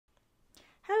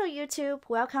Hello YouTube,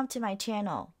 welcome to my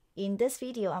channel. In this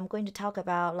video, I'm going to talk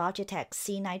about Logitech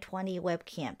C920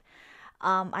 webcam.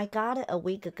 I got it a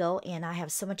week ago and I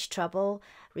have so much trouble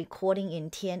recording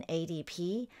in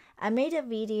 1080p. I made a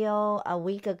video a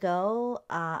week ago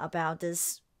about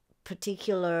this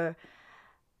particular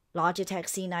Logitech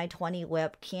C920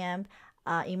 webcam.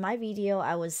 In my video,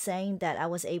 I was saying that I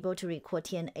was able to record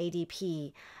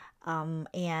 1080p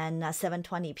and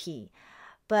 720p.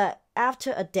 But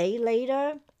after a day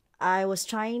later, I was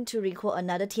trying to record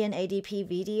another 1080p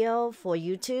video for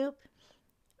YouTube.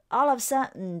 All of a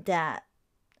sudden that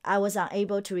I was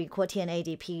unable to record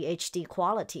 1080p HD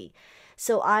quality.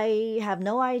 So I have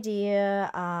no idea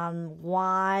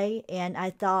why, and I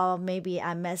thought maybe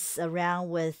I messed around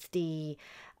with the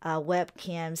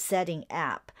webcam setting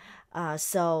app.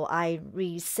 So I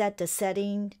reset the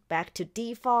setting back to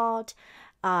default.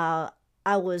 I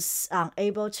was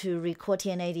able to record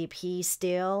 1080p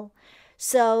still.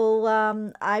 So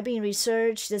I've been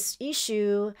researching this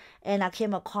issue and I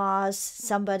came across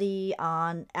somebody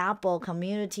on Apple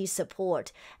community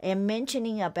support and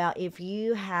mentioning about if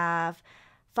you have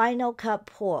Final Cut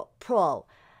Pro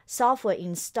software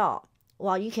installed,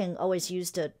 well, you can always use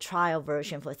the trial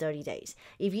version for 30 days.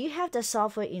 If you have the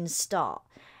software installed,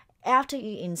 after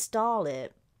you install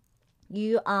it,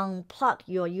 you unplug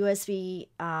your USB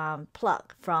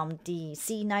plug from the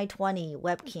C920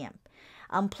 webcam.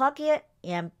 Unplug it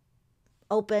and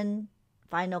open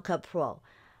Final Cut Pro.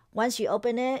 Once you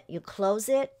open it, you close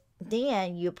it,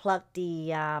 then you plug the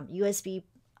USB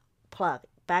plug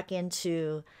back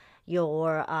into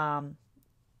your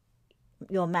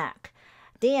Mac.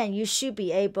 Then you should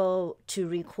be able to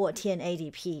record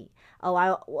 1080p. Oh,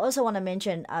 I also want to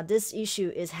mention this issue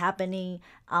is happening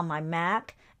on my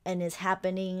Mac and is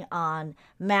happening on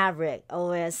Mac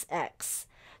OSX.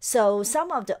 So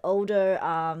some of the older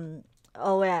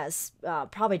OS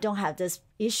probably don't have this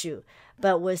issue,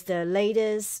 but with the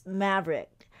latest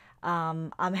Maverick,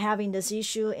 I'm having this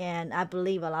issue, and I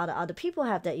believe a lot of other people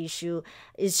have that issue.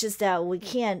 It's just that we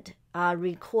can't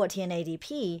record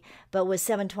 1080p, but with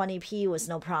 720p was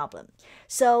no problem.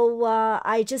 So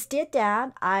I just did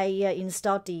that. I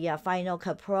installed the Final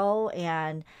Cut Pro,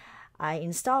 and I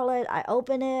install it, I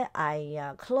open it,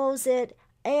 I close it,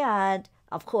 and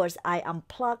of course I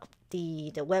unplug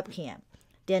the webcam.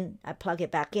 Then I plug it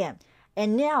back in.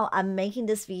 And now I'm making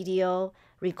this video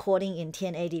recording in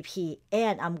 1080p,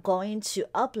 and I'm going to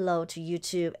upload to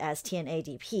YouTube as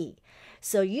 1080p.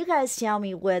 So you guys tell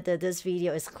me whether this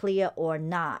video is clear or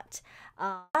not.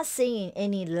 I'm not seeing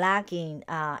any lagging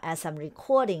as I'm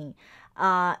recording,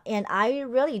 and I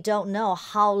really don't know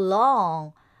how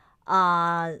long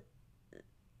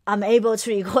I'm able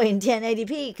to record in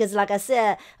 1080p, because like I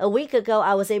said, a week ago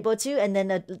I was able to, and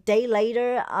then a day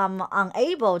later I'm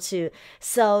unable to.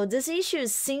 So this issue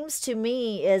seems to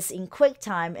me is in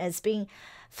QuickTime as being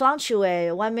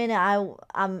fluctuate. 1 minute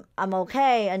I'm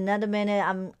okay, another minute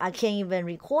I can't even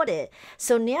record it.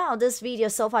 So now this video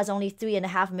so far is only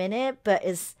 3.5 minutes, but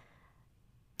it's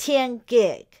 10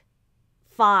 gig.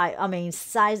 File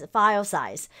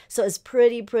size, so it's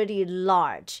pretty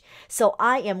large. So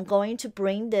I am going to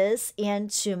bring this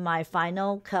into my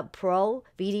Final Cut Pro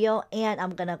video, and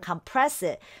I'm gonna compress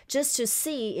it just to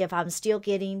see if I'm still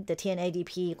getting the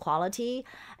 1080p quality.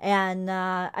 And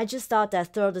I just thought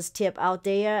that throw this tip out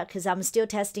there because I'm still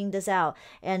testing this out,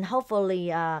 and hopefully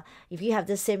if you have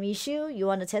the same issue, you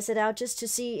want to test it out just to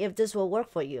see if this will work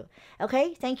for you.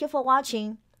 Okay, thank you for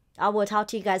watching. I will talk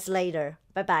to you guys later.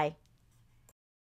 Bye bye.